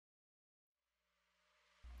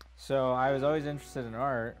So I was always interested in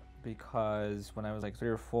art because when I was like 3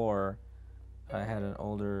 or 4, I had an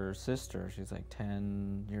older sister. She's like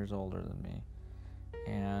 10 years older than me.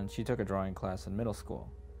 And she took a drawing class in middle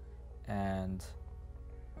school. And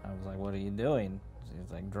I was like, what are you doing? She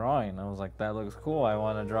was like, drawing. I was like, that looks cool. I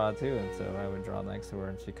want to draw too. And so I would draw next to her,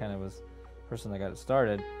 and she kind of was the person that got it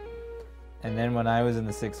started. And then when I was in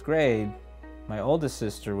the 6th grade, my oldest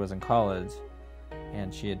sister was in college,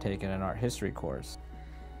 and she had taken an art history course.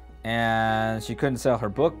 And she couldn't sell her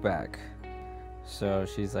book back. So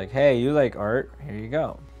she's like, hey, you like art? Here you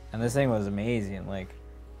go. And this thing was amazing. Like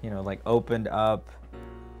opened up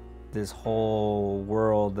this whole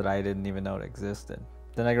world that I didn't even know it existed.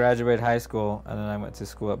 Then I graduated high school, and then I went to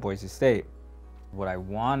school at Boise State. What I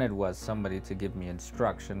wanted was somebody to give me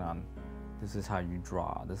instruction on, this is how you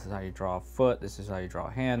draw. This is how you draw a foot. This is how you draw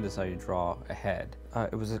a hand. This is how you draw a head.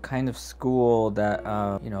 It was a kind of school that,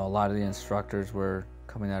 a lot of the instructors were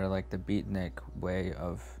coming out of like the beatnik way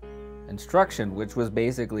of instruction, which was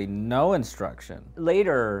basically no instruction.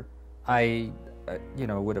 Later, I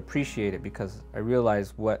would appreciate it because I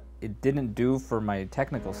realized what it didn't do for my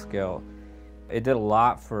technical skill. It did a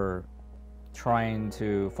lot for trying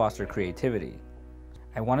to foster creativity.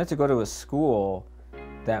 I wanted to go to a school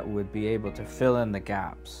that would be able to fill in the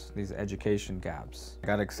gaps, these education gaps. I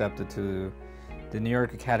got accepted to the New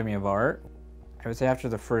York Academy of Art. I would say after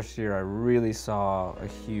the first year, I really saw a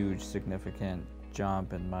huge, significant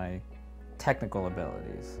jump in my technical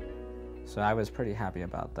abilities. So I was pretty happy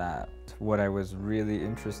about that. What I was really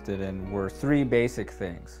interested in were 3 basic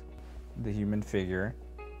things: the human figure,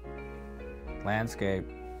 landscape,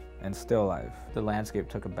 and still life. The landscape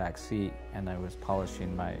took a back seat, and I was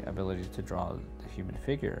polishing my ability to draw the human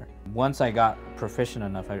figure. Once I got proficient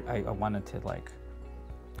enough, I wanted to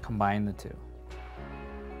combine the 2.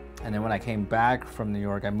 And then when I came back from New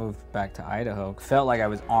York, I moved back to Idaho. Felt like I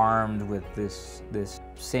was armed with this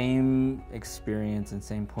same experience and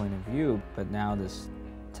same point of view, but now this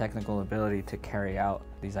technical ability to carry out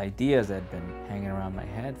these ideas that had been hanging around my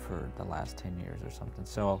head for the last 10 years or something.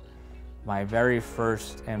 So my very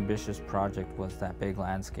first ambitious project was that big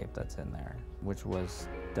landscape that's in there, which was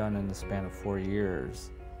done in the span of 4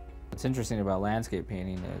 years. What's interesting about landscape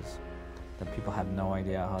painting is that people have no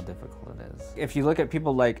idea how difficult it is. If you look at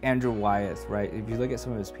people like Andrew Wyeth, right? If you look at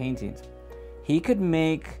some of his paintings, he could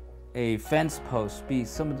make a fence post be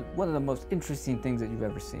one of the most interesting things that you've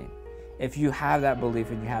ever seen. If you have that belief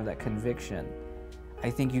and you have that conviction, I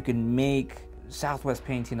think you can make Southwest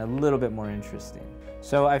painting a little bit more interesting.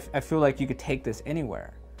 So I feel like you could take this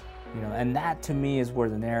anywhere, and that to me is where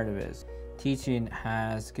the narrative is. Teaching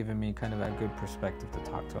has given me kind of a good perspective to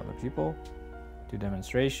talk to other people, do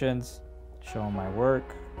demonstrations, show my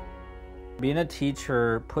work. Being a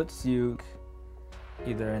teacher puts you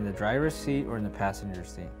either in the driver's seat or in the passenger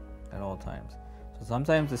seat at all times. So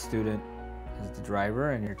sometimes the student is the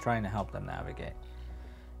driver and you're trying to help them navigate.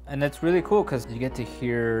 And it's really cool because you get to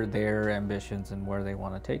hear their ambitions and where they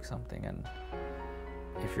want to take something. And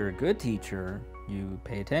if you're a good teacher, you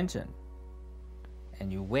pay attention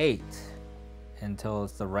and you wait until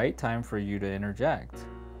it's the right time for you to interject.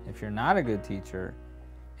 If you're not a good teacher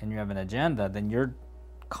and you have an agenda, then you're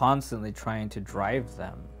constantly trying to drive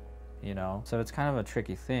them, So it's kind of a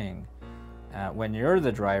tricky thing. When you're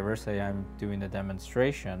the driver, say I'm doing the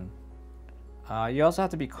demonstration, you also have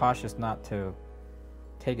to be cautious not to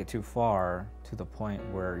take it too far to the point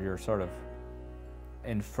where you're sort of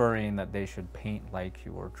inferring that they should paint like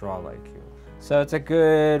you or draw like you. So it's a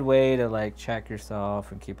good way to check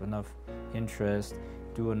yourself and keep enough interest,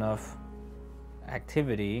 do enough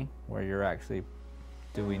activity where you're actually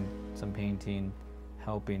doing some painting,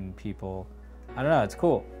 helping people. I don't know, it's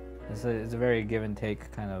cool. It's a very give and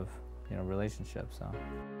take kind of relationship. So.